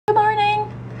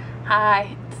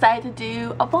I decided to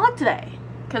do a vlog today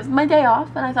because my day off,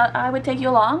 and I thought I would take you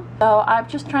along. So I'm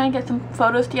just trying to get some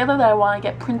photos together that I want to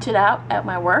get printed out at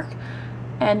my work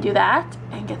and do that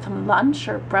and get some lunch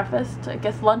or breakfast. I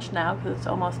guess lunch now because it's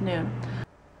almost noon.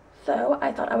 So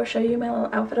I thought I would show you my little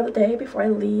outfit of the day before I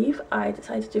leave. I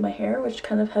decided to do my hair, which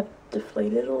kind of have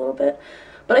deflated a little bit,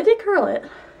 but I did curl it.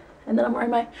 And then I'm wearing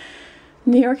my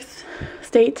New York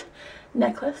State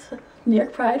necklace, New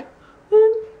York Pride.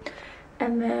 Woo.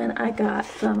 And then I got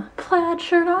some plaid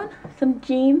shirt on, some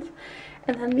jeans,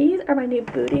 and then these are my new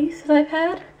booties that I've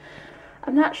had.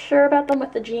 I'm not sure about them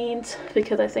with the jeans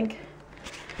because I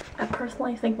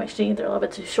personally think my jeans are a little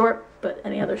bit too short, but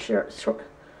any other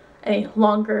any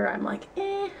longer I'm like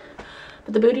eh.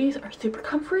 But the booties are super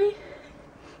comfortable,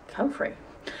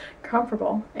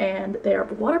 and they are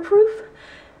waterproof,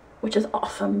 which is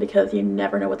awesome because you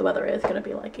never know what the weather is going to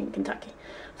be like in Kentucky.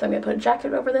 So I'm going to put a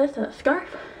jacket over this and a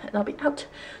scarf, and I'll be out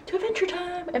to adventure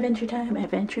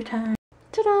time.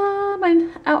 Ta-da! My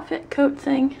outfit coat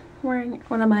thing. Wearing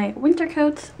one of my winter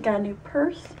coats. Got a new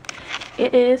purse.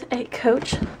 It is a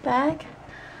Coach bag.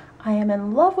 I am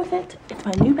in love with it. It's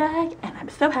my new bag, and I'm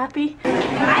so happy.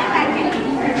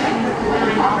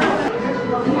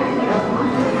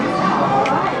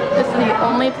 This is the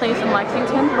only place in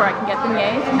Lexington where I can get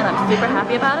beignets, and I'm super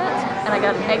happy about it. And I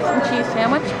got an eggs and cheese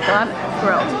sandwich, so I'm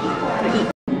thrilled to eat.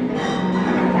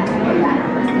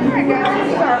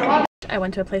 I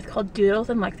went to a place called Doodles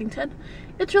in Lexington.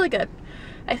 It's really good.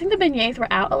 I think the beignets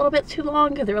were out a little bit too long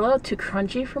because they were a little too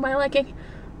crunchy for my liking,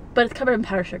 but it's covered in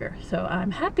powdered sugar, so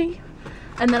I'm happy.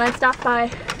 And then I stopped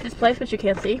by this place, which you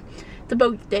can't see. It's a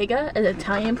bodega, an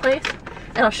Italian place,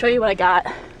 and I'll show you what I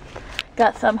got.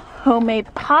 Got some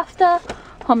homemade pasta,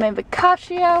 homemade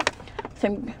focaccia,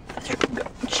 some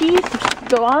cheese to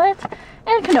go on it,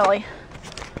 and cannoli.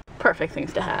 Perfect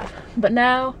things to have. But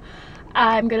now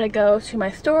I'm gonna go to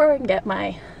my store and get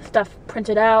my stuff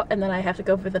printed out, and then I have to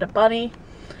go visit a bunny.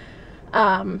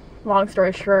 Long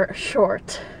story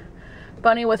short,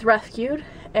 Bunny was rescued,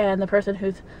 and the person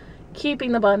who's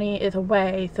keeping the bunny is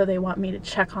away, so they want me to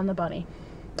check on the bunny.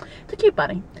 It's a cute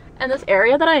bunny. And this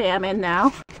area that I am in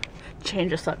now,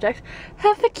 change the subject,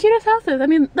 has the cutest houses. I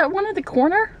mean, that one at the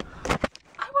corner,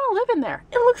 I want to live in there.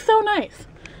 It looks so nice.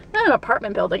 Not an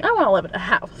apartment building, I want to live in a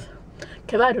house,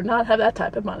 because I do not have that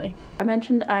type of money. I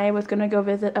mentioned I was going to go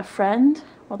visit a friend.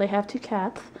 Well, they have 2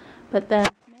 cats, but then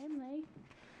mainly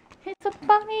it's a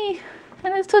bunny,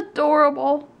 and it's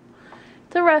adorable.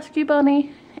 It's a rescue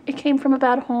bunny. It came from a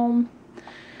bad home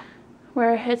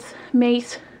where its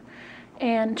mate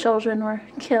and children were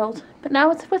killed, but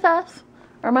now it's with us,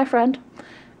 or my friend,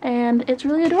 and it's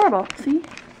really adorable. See?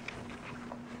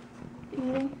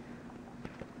 Eating.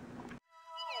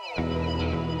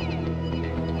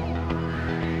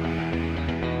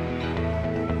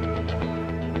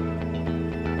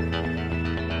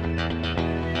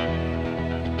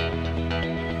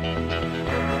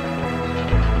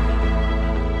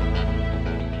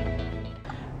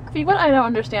 See, what I don't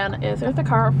understand is there's a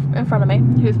car in front of me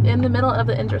who's in the middle of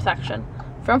the intersection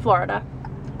from Florida.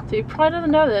 So you probably doesn't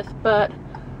know this, but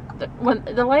when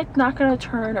the light's not going to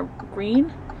turn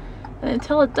green, and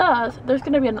until it does, there's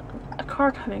going to be a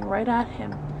car coming right at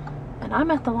him. And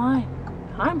I'm at the line.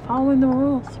 I'm following the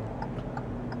rules.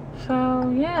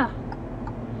 So yeah,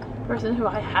 person who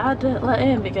I had to let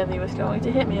in because he was going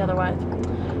to hit me otherwise.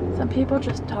 Some people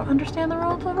just don't understand the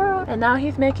rules of the road. And now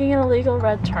he's making an illegal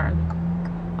red turn.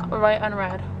 Right on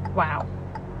red. Wow.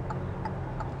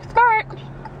 Smart!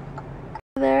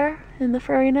 There, in the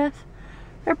furriness,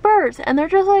 they're birds, and they're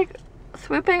just like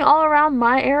swooping all around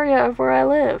my area of where I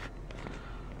live.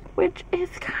 Which is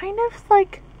kind of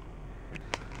like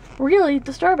really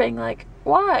disturbing. Like,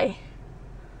 why?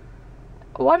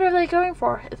 What are they going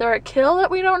for? Is there a kill that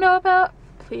we don't know about?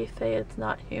 Please say it's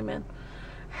not human.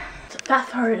 So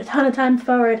fast forward, a ton of times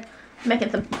forward,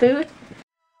 making some food.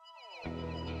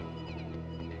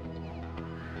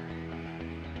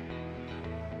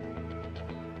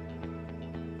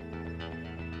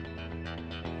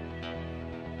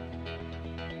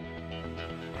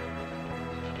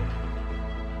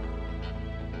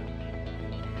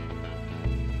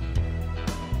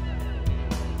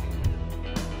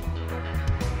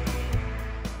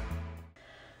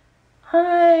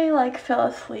 I fell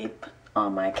asleep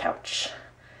on my couch,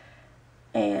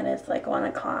 and it's like 1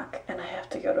 o'clock, and I have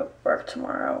to go to work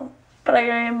tomorrow. But I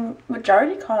am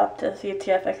majority caught up to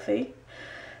CTFXC,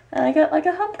 and I got like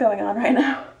a hump going on right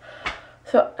now.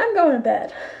 So I'm going to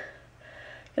bed.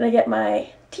 Gonna get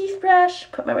my teeth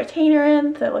brushed, put my retainer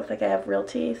in so it looks like I have real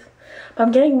teeth. But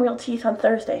I'm getting real teeth on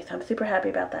Thursday, so I'm super happy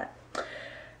about that.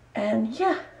 And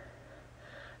yeah,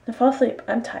 and fall asleep.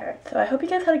 I'm tired. So I hope you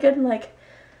guys had a good, like,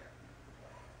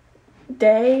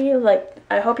 day. Like,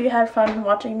 I hope you had fun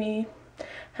watching me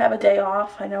have a day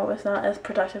off. I know it was not as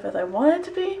productive as I wanted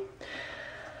to be.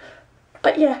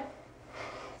 But yeah,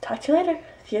 talk to you later.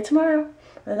 See you tomorrow, or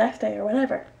the next day, or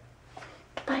whatever.